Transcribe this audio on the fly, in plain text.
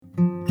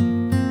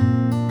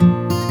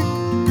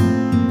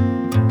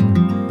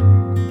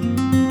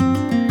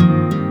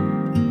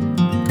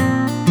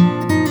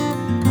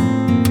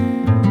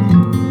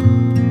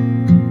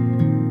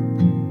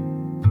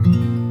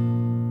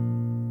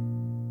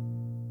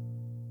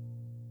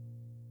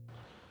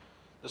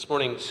This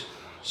morning's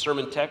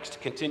sermon text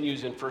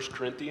continues in 1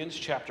 Corinthians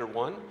chapter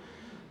 1.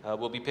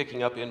 We'll be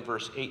picking up in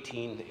verse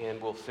 18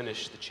 and we'll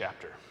finish the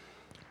chapter.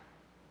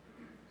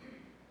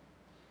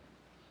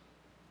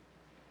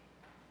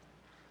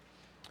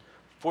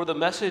 For the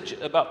message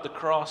about the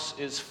cross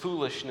is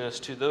foolishness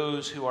to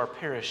those who are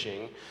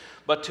perishing,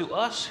 but to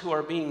us who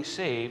are being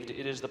saved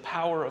it is the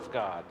power of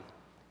God.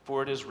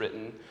 For it is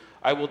written,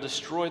 I will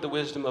destroy the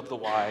wisdom of the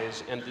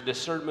wise, and the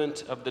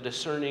discernment of the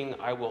discerning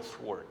I will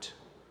thwart.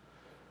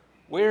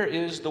 Where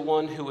is the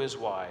one who is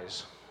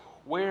wise?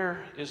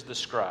 Where is the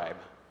scribe?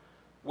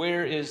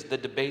 Where is the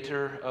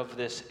debater of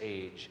this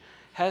age?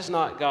 Has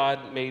not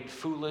God made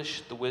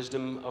foolish the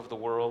wisdom of the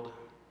world?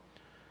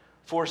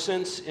 For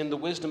since in the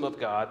wisdom of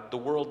God the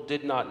world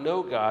did not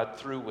know God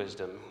through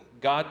wisdom,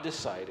 God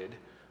decided,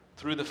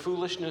 through the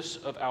foolishness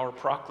of our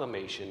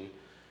proclamation,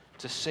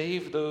 to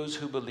save those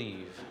who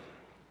believe.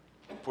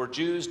 For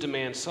Jews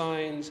demand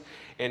signs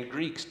and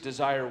Greeks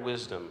desire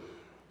wisdom.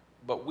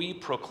 But we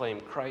proclaim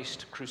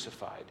Christ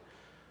crucified,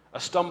 a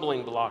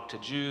stumbling block to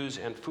Jews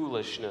and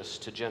foolishness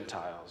to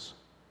Gentiles.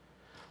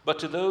 But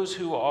to those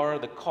who are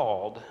the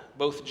called,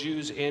 both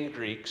Jews and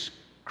Greeks,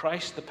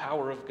 Christ the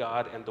power of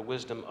God and the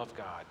wisdom of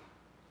God.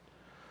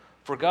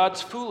 For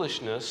God's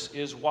foolishness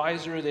is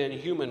wiser than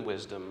human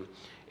wisdom,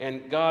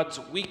 and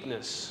God's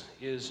weakness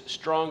is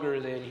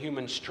stronger than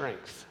human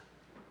strength.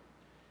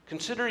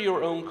 Consider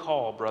your own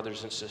call,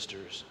 brothers and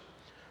sisters.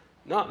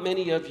 Not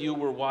many of you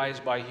were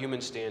wise by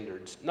human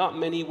standards. Not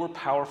many were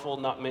powerful.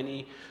 Not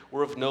many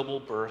were of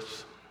noble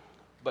birth.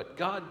 But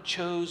God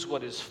chose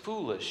what is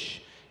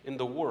foolish in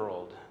the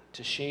world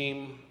to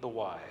shame the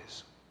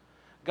wise.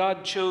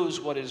 God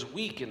chose what is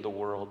weak in the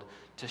world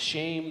to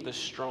shame the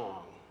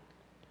strong.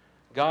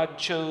 God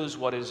chose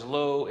what is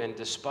low and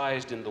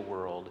despised in the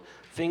world,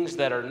 things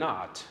that are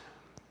not,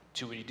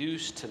 to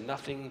reduce to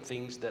nothing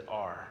things that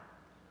are,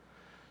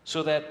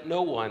 so that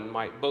no one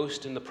might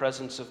boast in the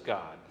presence of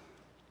God.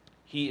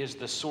 He is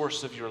the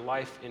source of your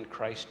life in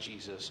Christ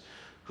Jesus,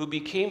 who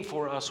became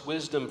for us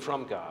wisdom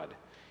from God,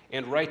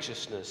 and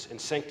righteousness and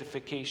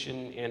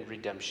sanctification and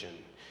redemption,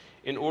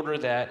 in order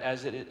that,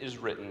 as it is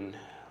written,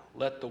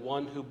 let the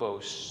one who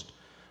boasts,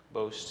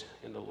 boast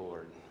in the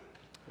Lord.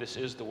 This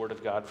is the word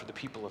of God for the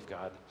people of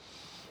God.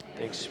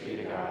 Thanks be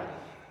to God.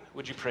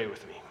 Would you pray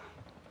with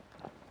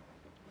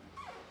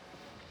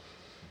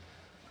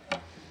me?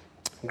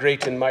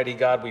 Great and mighty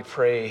God, we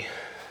pray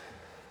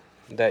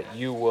that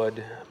you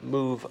would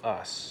move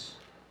us.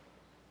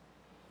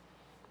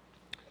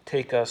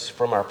 Take us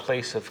from our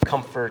place of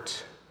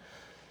comfort,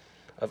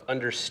 of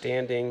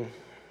understanding,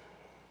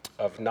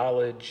 of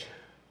knowledge,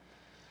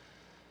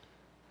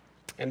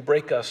 and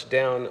break us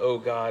down, O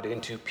God,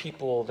 into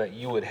people that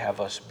you would have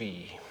us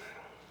be.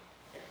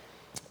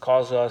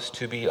 Cause us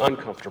to be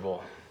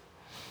uncomfortable,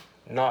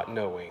 not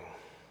knowing,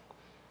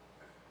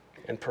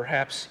 and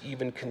perhaps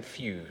even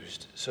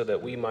confused, so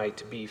that we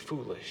might be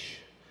foolish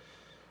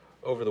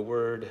over the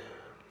word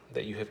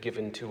that you have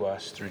given to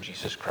us through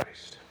Jesus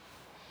Christ.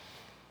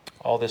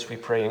 All this we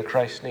pray in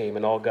Christ's name,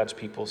 and all God's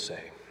people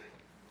say,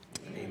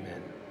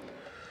 amen.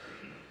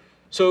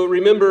 So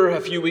remember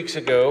a few weeks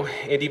ago,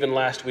 and even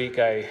last week,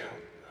 I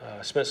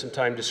spent some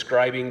time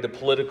describing the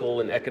political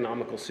and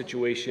economical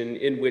situation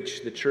in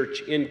which the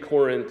church in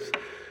Corinth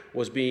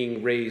was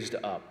being raised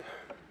up.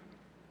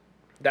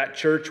 That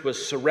church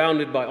was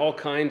surrounded by all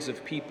kinds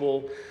of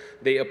people.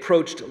 They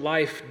approached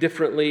life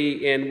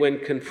differently, and when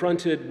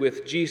confronted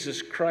with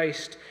Jesus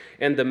Christ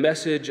and the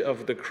message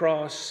of the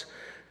cross,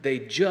 they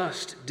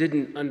just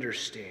didn't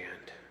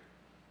understand.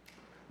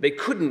 They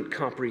couldn't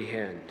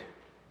comprehend.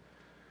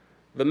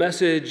 The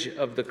message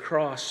of the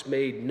cross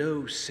made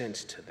no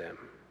sense to them.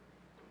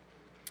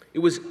 It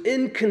was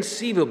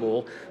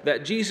inconceivable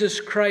that Jesus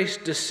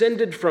Christ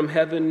descended from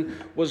heaven,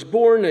 was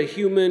born a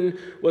human,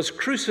 was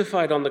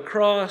crucified on the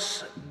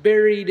cross,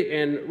 buried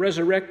and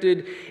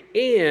resurrected,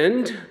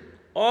 and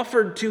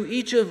offered to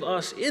each of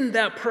us in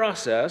that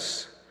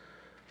process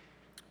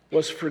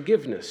was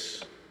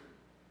forgiveness,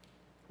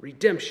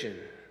 redemption,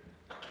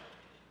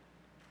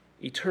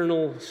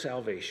 eternal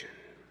salvation.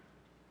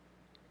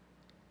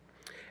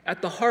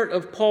 At the heart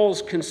of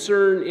Paul's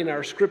concern in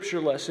our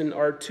scripture lesson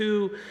are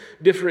two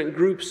different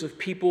groups of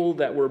people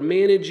that were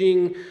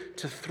managing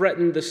to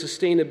threaten the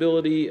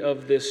sustainability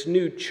of this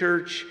new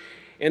church.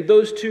 And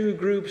those two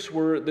groups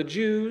were the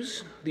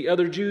Jews, the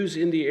other Jews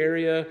in the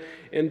area,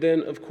 and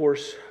then, of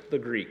course, the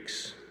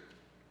Greeks.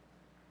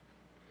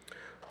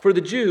 For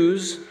the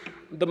Jews,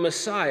 the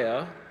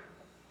Messiah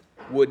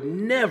would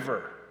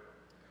never,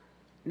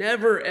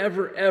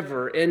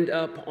 ever end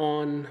up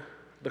on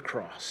the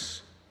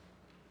cross.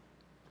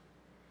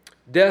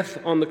 Death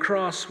on the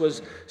cross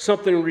was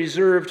something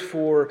reserved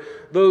for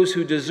those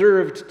who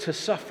deserved to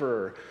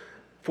suffer,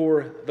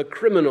 for the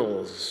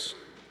criminals.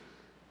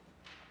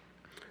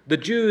 The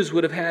Jews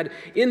would have had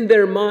in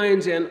their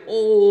minds an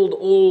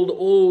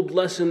old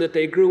lesson that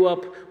they grew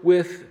up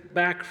with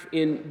back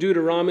in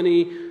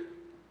Deuteronomy.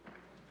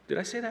 Did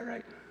I say that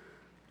right?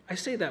 I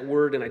say that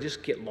word and I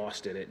just get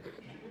lost in it.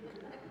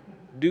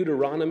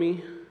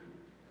 Deuteronomy.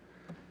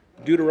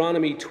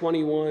 Deuteronomy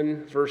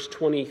 21, verse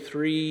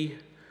 23,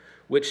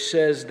 which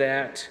says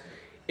that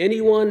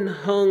anyone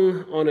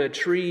hung on a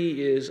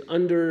tree is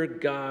under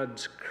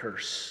God's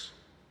curse.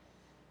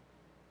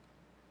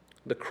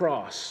 The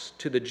cross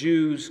to the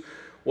Jews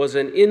was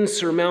an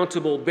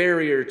insurmountable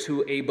barrier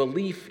to a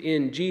belief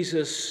in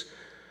Jesus,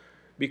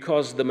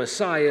 because the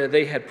Messiah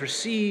they had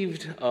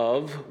perceived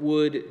of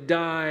would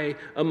die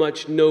a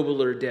much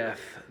nobler death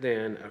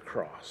than a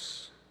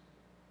cross.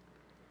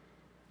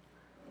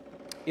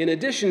 In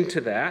addition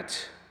to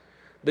that,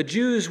 the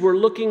Jews were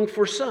looking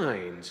for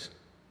signs.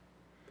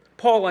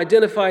 Paul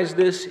identifies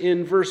this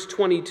in verse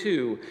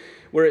 22,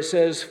 where it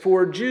says,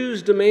 "For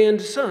Jews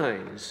demand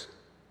signs."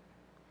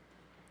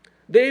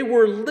 They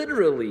were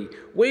literally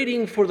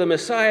waiting for the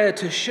Messiah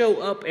to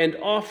show up and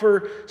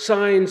offer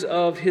signs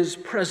of his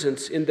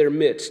presence in their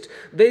midst.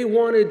 They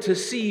wanted to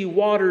see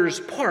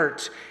waters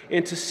part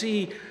and to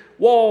see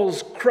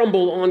walls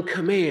crumble on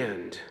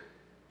command.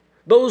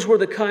 Those were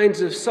the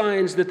kinds of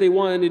signs that they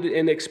wanted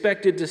and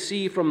expected to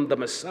see from the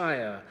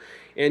Messiah,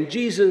 and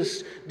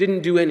Jesus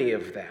didn't do any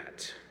of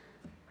that.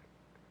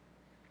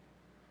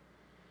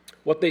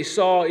 What they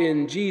saw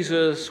in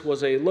Jesus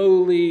was a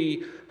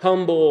lowly,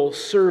 humble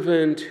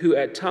servant who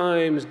at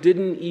times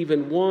didn't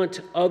even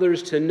want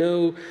others to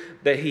know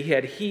that he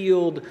had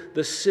healed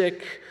the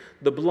sick,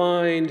 the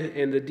blind,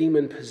 and the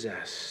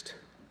demon-possessed.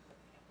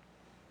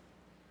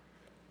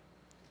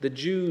 The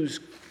Jews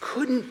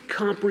couldn't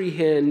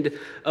comprehend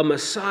a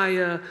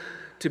Messiah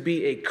to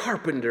be a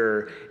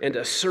carpenter and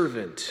a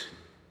servant.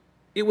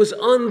 It was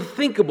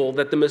unthinkable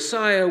that the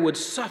Messiah would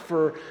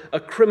suffer a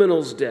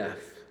criminal's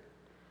death.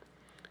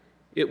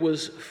 It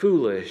was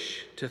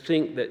foolish to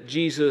think that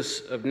Jesus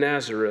of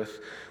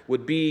Nazareth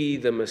would be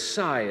the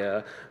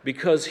Messiah,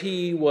 because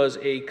he was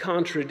a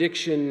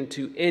contradiction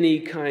to any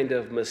kind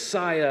of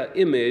Messiah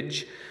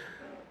image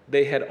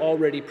they had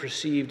already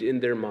perceived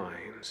in their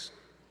minds.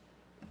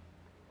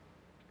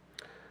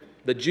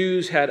 The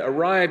Jews had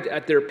arrived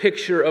at their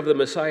picture of the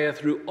Messiah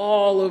through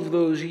all of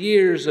those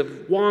years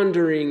of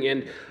wandering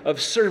and of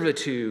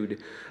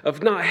servitude,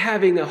 of not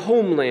having a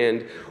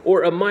homeland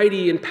or a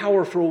mighty and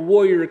powerful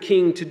warrior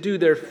king to do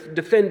their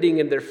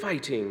defending and their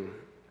fighting.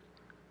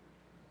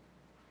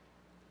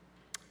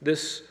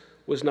 This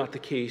was not the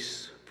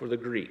case for the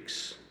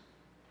Greeks.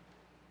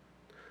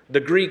 The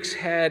Greeks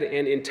had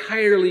an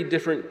entirely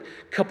different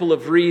couple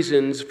of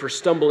reasons for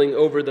stumbling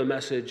over the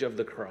message of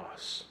the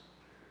cross.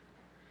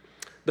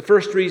 The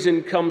first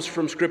reason comes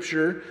from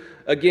Scripture,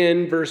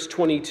 again, verse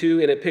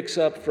 22, and it picks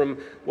up from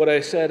what I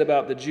said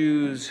about the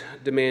Jews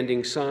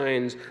demanding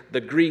signs.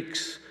 The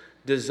Greeks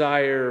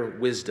desire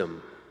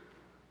wisdom.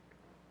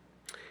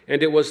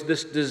 And it was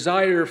this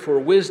desire for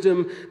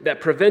wisdom that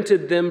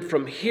prevented them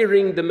from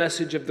hearing the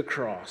message of the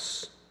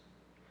cross.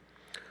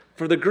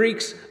 For the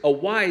Greeks, a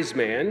wise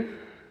man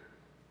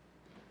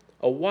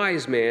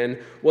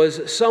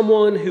was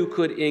someone who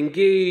could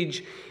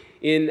engage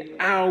in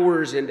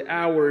hours and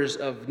hours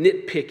of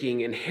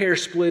nitpicking and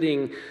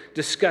hair-splitting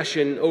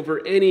discussion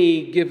over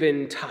any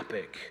given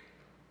topic.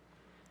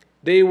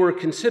 They were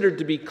considered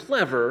to be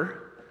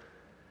clever,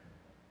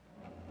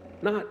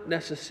 not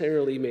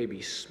necessarily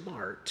maybe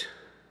smart,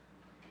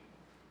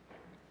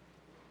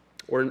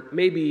 or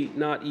maybe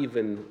not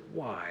even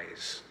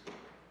wise,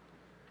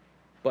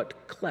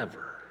 but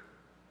clever.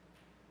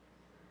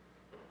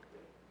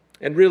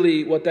 And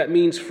really, what that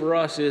means for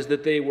us is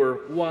that they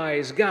were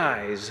wise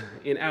guys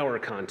in our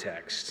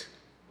context.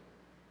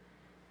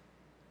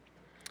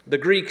 The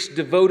Greeks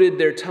devoted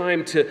their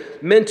time to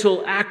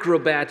mental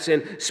acrobats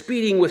and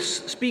speaking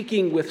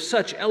with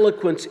such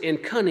eloquence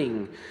and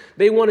cunning.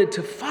 They wanted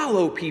to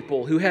follow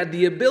people who had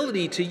the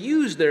ability to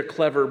use their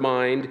clever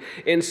mind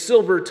and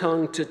silver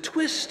tongue to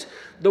twist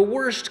the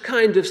worst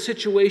kind of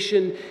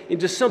situation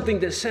into something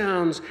that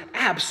sounds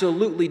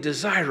absolutely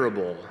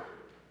desirable.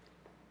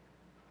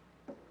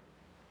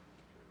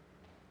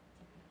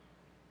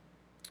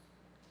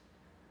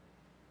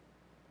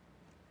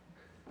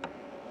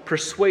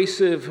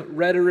 Persuasive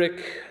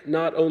rhetoric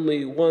not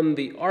only won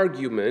the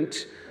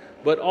argument,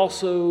 but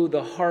also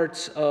the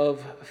hearts of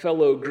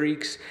fellow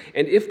Greeks.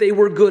 And if they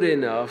were good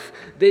enough,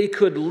 they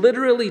could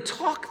literally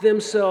talk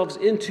themselves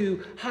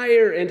into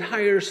higher and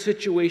higher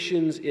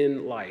situations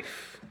in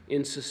life,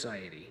 in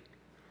society.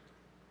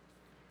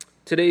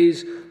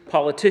 Today's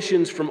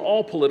politicians from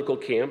all political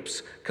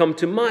camps come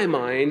to my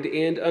mind,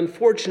 and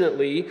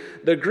unfortunately,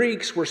 the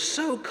Greeks were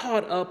so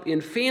caught up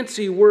in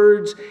fancy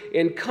words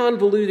and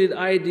convoluted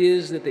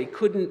ideas that they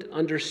couldn't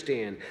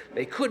understand.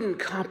 They couldn't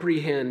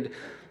comprehend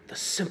the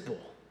simple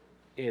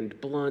and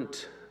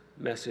blunt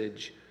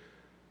message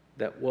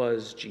that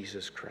was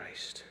Jesus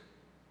Christ.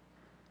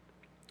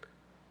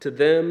 To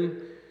them,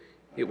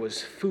 it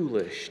was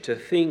foolish to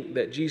think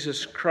that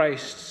Jesus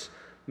Christ's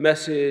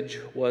message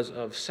was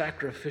of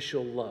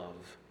sacrificial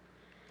love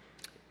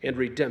and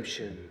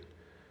redemption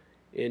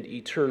and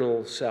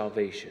eternal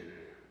salvation.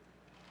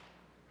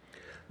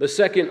 The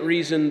second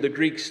reason the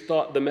Greeks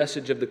thought the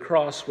message of the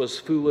cross was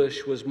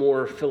foolish was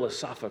more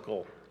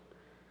philosophical.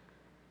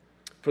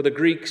 For the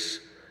Greeks,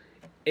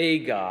 a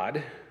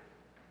God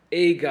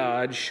a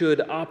God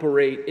should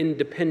operate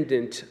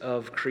independent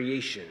of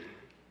creation.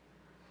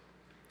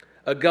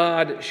 A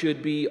God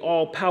should be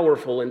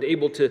all-powerful and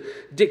able to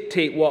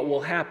dictate what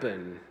will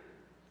happen.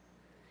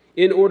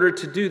 In order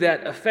to do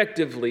that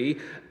effectively,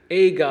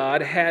 a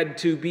God had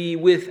to be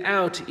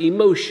without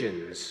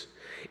emotions.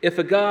 If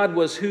a God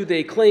was who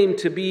they claimed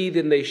to be,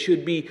 then they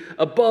should be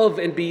above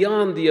and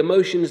beyond the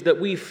emotions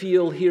that we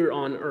feel here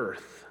on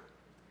earth.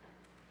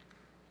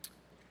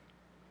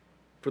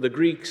 For the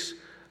Greeks,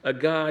 a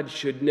God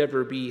should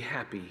never be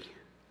happy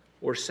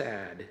or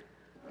sad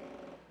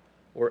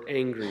or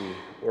angry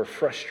or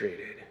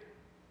frustrated.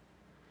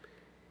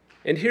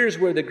 And here's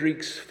where the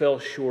Greeks fell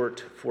short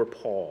for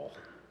Paul.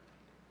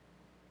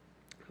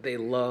 They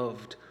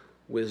loved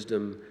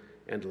wisdom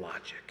and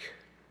logic.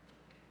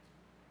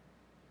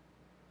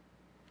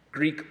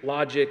 Greek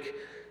logic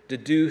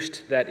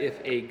deduced that if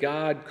a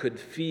God could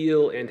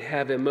feel and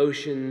have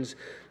emotions,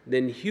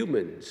 then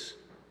humans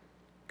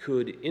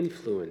could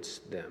influence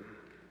them.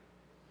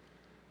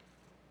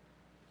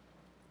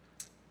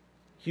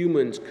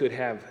 Humans could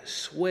have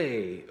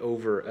sway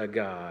over a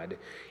God.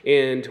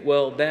 And,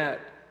 well, that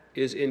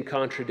is in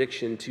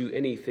contradiction to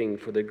anything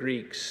for the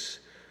Greeks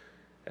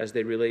as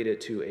they relate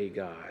it to a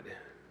God.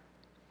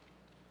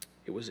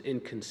 It was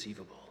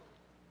inconceivable.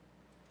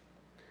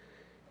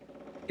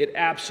 It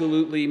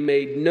absolutely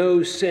made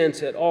no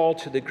sense at all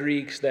to the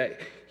Greeks that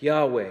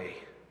Yahweh,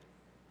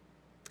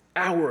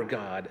 our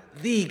God,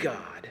 the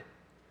God,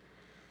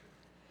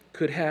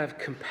 could have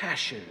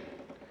compassion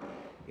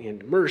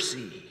and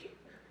mercy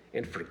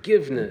and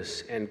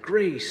forgiveness and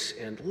grace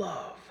and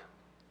love.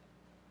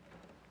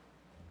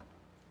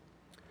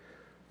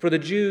 For the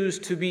Jews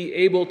to be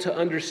able to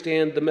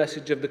understand the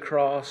message of the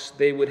cross,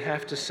 they would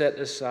have to set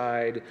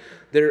aside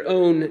their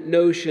own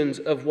notions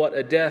of what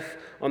a death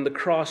on the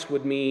cross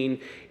would mean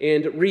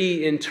and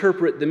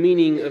reinterpret the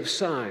meaning of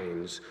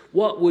signs.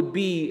 What would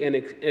be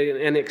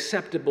an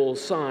acceptable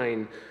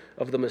sign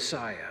of the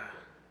Messiah?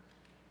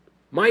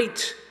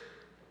 Might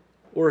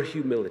or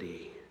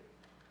humility?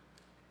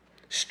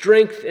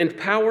 Strength and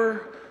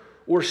power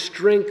or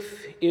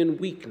strength in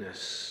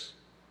weakness?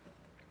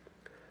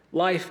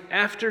 Life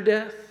after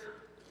death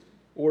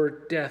or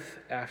death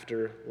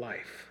after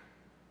life?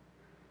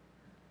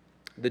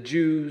 The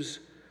Jews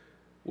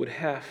would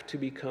have to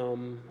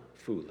become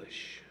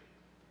foolish.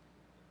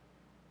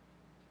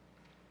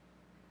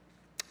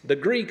 The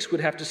Greeks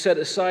would have to set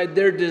aside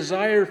their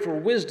desire for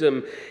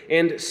wisdom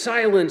and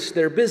silence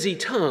their busy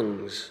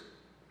tongues.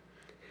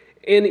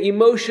 An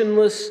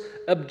emotionless,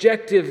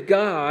 objective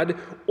God,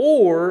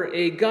 or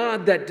a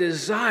God that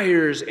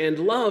desires and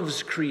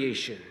loves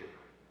creation.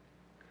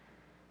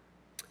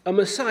 A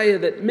Messiah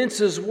that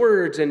minces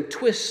words and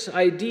twists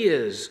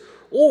ideas,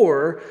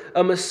 or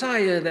a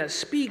Messiah that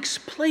speaks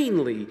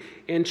plainly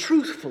and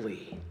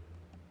truthfully.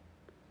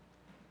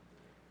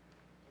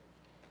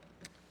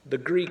 The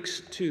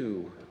Greeks,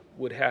 too,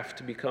 would have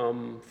to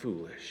become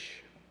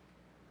foolish.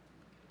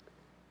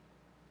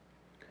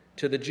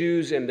 To the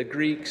Jews and the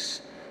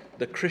Greeks,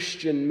 the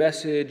Christian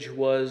message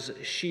was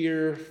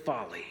sheer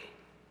folly.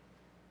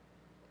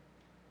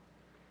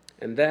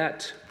 And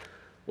that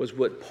was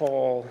what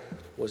Paul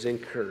was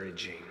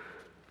encouraging.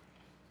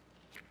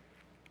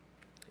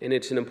 And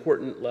it's an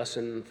important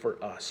lesson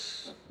for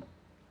us.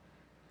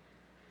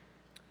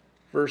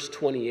 Verse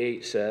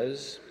 28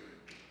 says,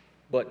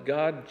 "But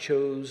God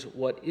chose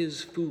what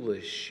is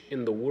foolish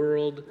in the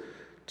world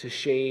to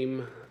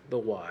shame the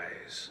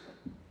wise."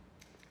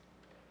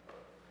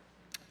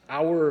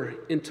 Our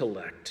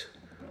intellect,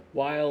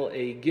 while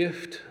a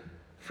gift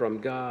from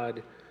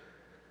God,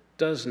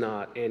 does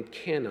not and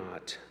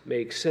cannot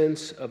make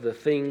sense of the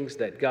things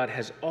that God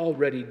has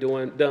already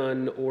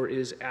done or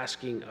is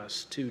asking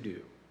us to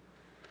do.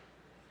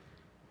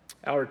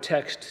 Our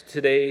text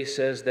today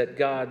says that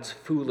God's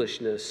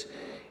foolishness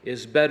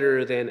is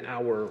better than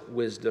our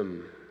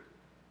wisdom.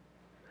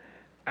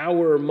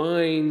 Our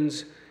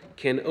minds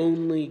can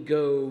only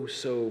go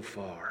so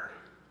far.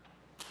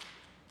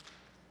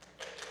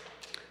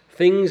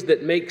 Things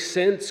that make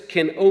sense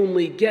can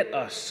only get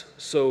us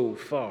so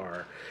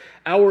far.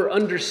 Our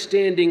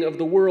understanding of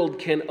the world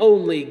can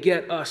only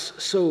get us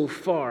so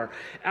far.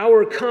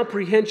 Our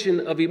comprehension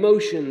of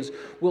emotions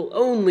will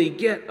only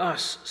get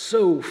us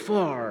so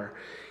far.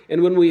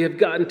 And when we have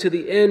gotten to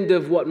the end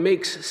of what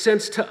makes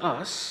sense to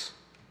us,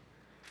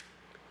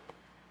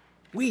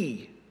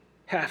 we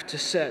have to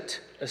set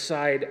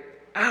aside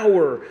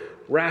our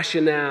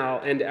rationale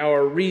and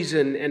our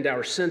reason and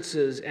our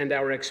senses and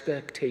our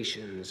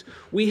expectations.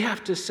 We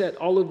have to set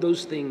all of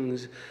those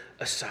things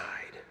aside.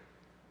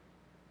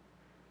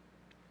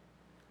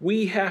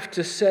 We have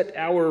to set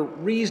our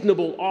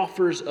reasonable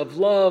offers of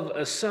love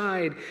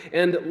aside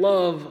and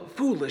love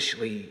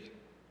foolishly.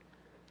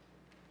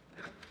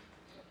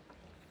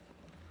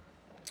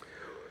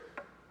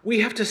 We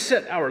have to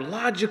set our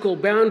logical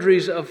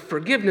boundaries of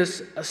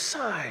forgiveness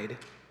aside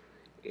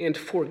and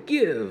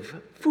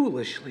forgive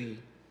foolishly.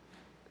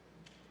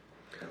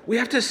 We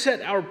have to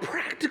set our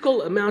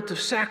practical amount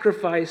of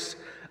sacrifice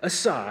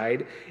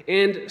aside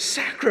and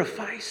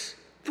sacrifice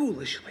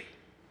foolishly.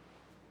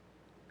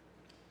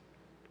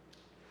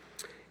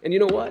 And you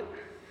know what?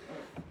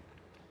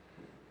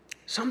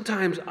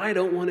 Sometimes I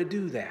don't want to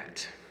do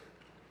that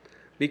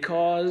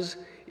because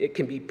it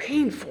can be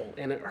painful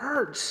and it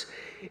hurts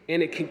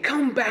and it can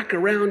come back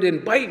around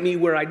and bite me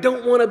where I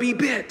don't want to be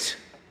bit.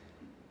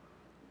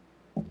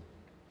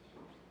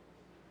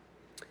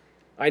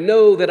 I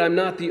know that I'm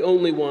not the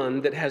only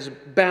one that has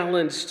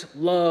balanced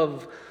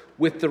love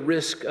with the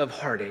risk of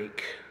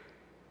heartache,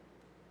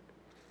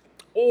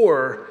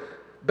 or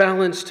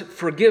balanced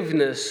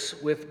forgiveness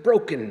with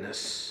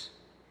brokenness,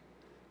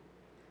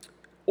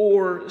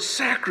 or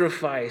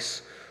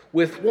sacrifice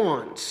with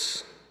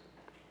wants.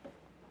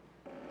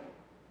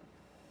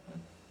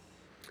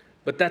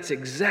 But that's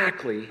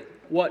exactly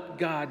what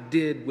God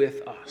did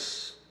with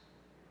us.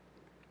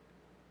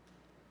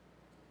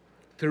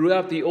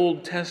 Throughout the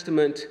Old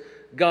Testament,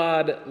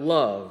 God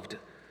loved,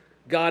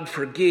 God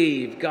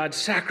forgave, God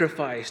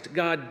sacrificed,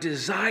 God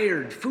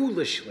desired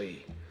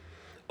foolishly.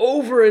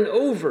 Over and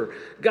over,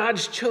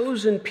 God's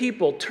chosen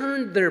people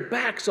turned their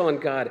backs on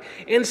God,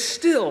 and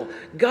still,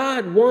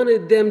 God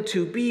wanted them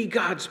to be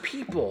God's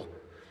people.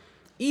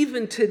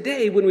 Even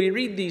today, when we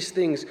read these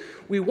things,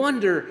 we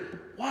wonder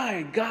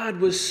why God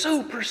was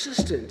so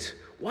persistent.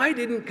 Why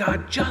didn't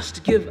God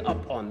just give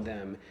up on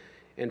them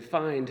and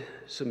find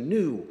some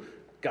new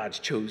God's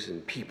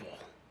chosen people?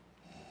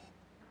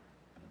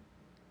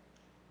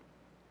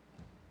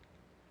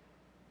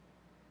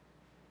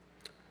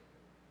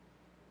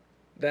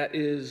 That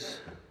is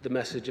the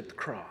message of the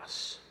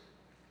cross.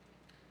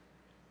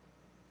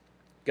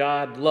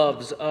 God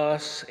loves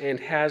us and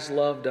has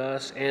loved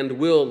us and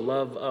will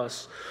love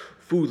us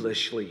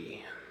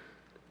foolishly.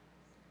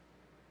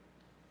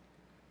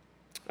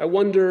 I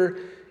wonder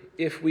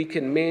if we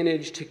can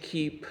manage to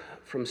keep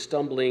from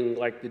stumbling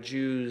like the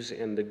Jews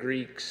and the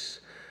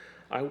Greeks.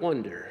 I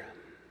wonder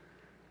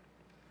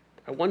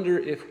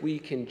if we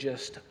can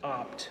just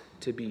opt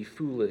to be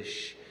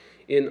foolish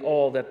in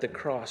all that the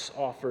cross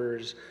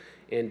offers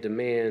and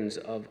demands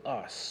of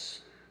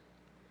us,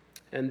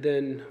 and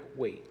then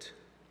wait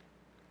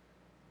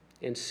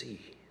and see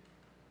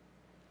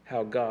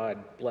how God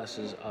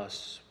blesses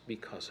us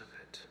because of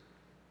it.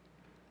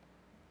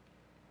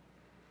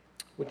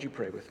 Would you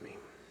pray with me?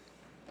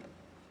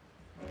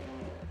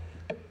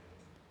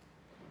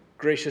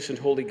 Gracious and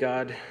holy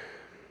God,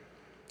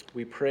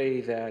 we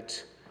pray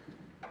that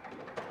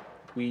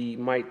we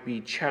might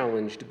be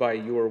challenged by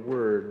your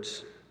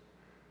words.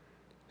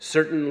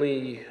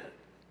 Certainly,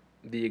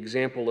 the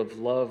example of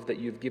love that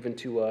you've given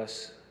to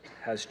us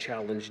has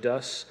challenged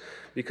us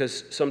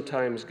because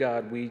sometimes,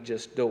 God, we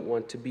just don't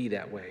want to be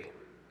that way.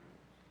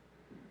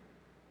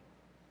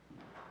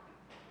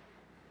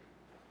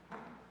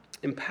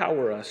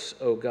 Empower us,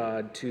 O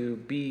God, to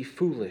be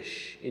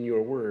foolish in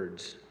your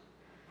words,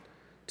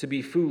 to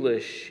be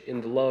foolish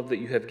in the love that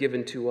you have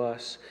given to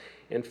us,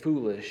 and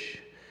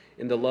foolish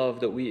in the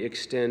love that we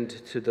extend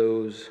to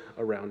those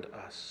around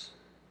us.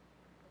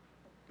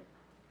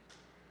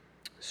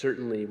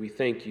 Certainly, we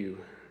thank you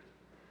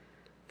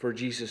for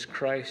Jesus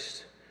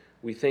Christ.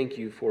 We thank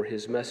you for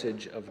his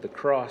message of the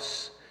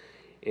cross,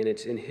 and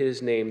it's in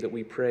his name that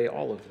we pray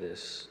all of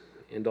this.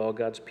 And all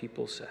God's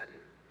people said,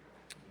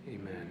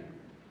 amen.